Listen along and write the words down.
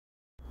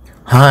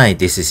Hi,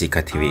 this is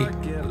Ika TV.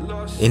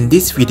 In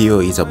this video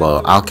is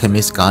about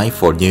Alchemist guide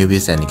for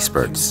newbies and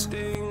experts.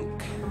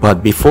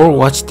 But before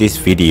watch this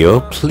video,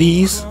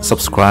 please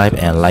subscribe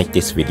and like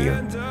this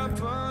video.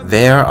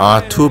 There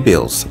are two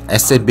builds,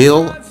 asset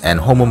build and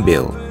hormone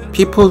build.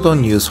 People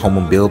don't use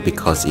hormone build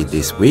because it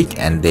is weak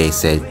and they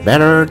say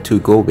better to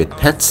go with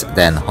pets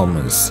than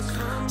hormones.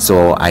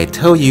 So I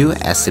tell you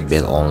asset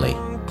build only.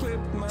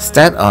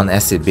 Stat on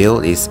asset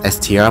build is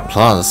STR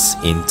plus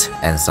int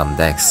and some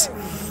dex.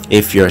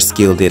 If your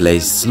skill delay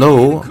is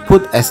slow,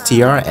 put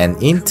STR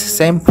and int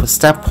same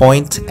stat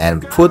point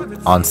and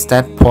put on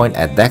stat point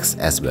at dex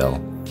as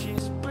well.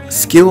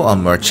 Skill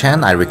on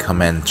merchant, I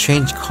recommend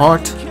change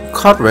card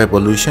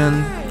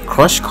revolution,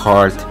 crush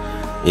card,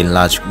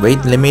 enlarge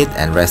weight limit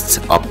and rest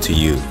up to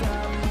you.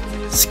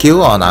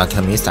 Skill on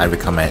alchemist, I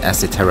recommend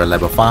acid terror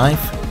level 5,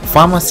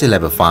 pharmacy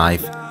level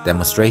 5,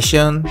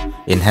 demonstration,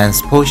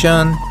 enhanced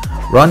potion,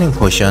 running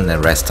potion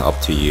and rest up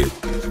to you.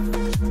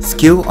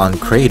 Skill on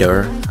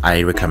creator,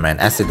 I recommend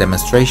acid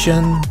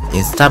demonstration,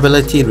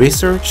 instability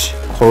research,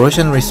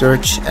 corrosion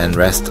research and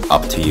rest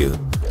up to you.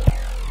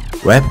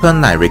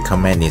 Weapon I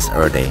recommend is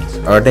Erde.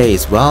 Erde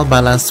is well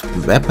balanced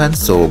weapon,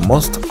 so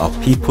most of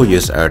people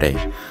use Erde.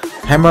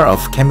 Hammer of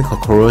chemical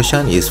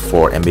corrosion is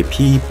for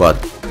MVP, but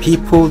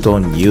people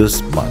don't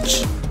use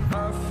much.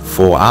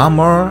 For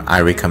armor,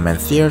 I recommend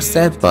Theif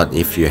set, but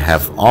if you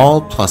have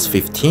all plus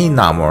 15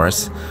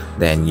 armors,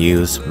 then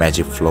use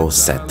Magic Flow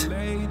set.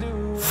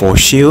 For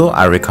shield,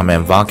 I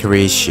recommend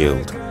Valkyrie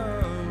shield.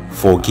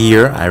 For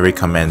gear, I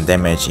recommend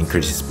damage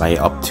increases by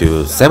up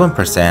to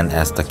 7%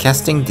 as the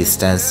casting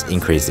distance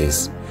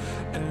increases.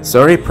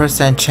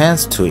 30%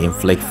 chance to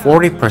inflict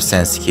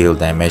 40% skill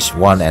damage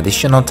one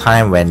additional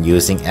time when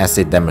using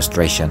acid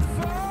demonstration.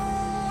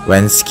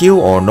 When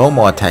skill or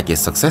normal attack is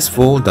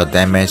successful, the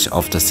damage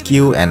of the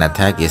skill and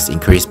attack is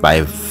increased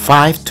by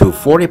 5 to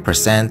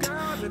 40%.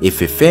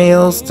 If it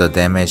fails, the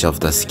damage of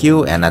the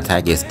skill and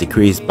attack is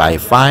decreased by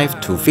 5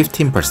 to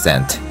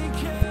 15%.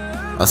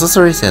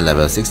 Accessories at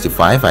level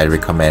 65, I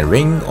recommend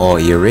ring or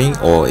earring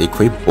or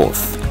equip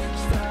both.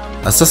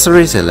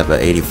 Accessories at level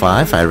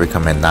 85, I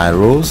recommend Night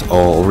Rose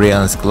or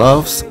Orion's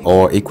gloves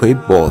or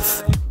equip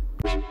both.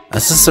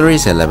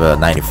 Accessories at level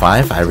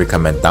 95, I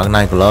recommend Dark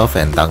Knight glove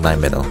and Dark Knight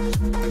medal.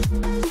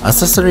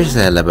 Accessories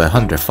at level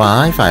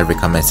 105, I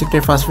recommend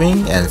Secret Fast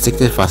Wing and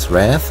Secret Fast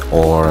Wrath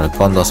or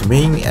Gondor's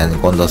Wing and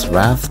Gondor's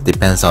Wrath,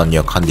 depends on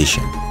your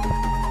condition.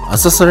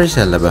 Accessories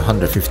at level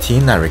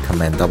 115, I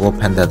recommend Double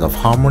Pendant of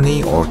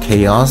Harmony or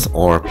Chaos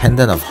or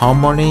Pendant of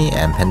Harmony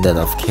and Pendant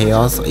of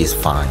Chaos is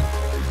fine.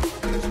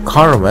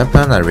 Card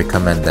weapon, I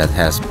recommend that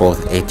has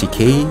both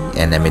ATK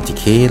and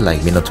MATK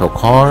like Minotaur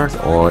card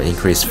or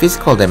increased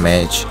physical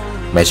damage,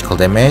 magical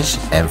damage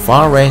and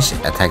far range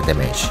attack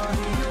damage.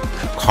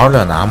 Card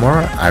on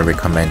armor, I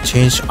recommend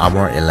change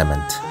armor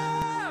element.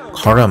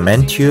 Card on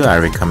mantle, I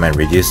recommend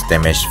reduce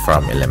damage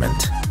from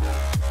element.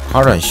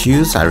 Card on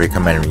shoes, I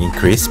recommend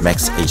increase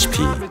max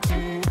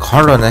HP.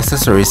 Card on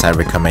accessories, I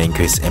recommend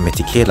increase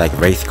MATK like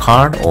Wraith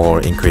card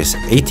or increase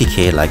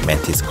ATK like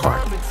Mantis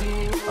card.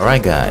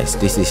 Alright guys,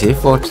 this is it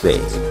for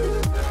today.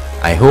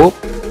 I hope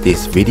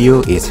this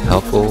video is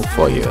helpful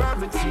for you.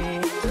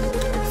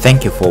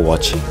 Thank you for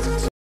watching.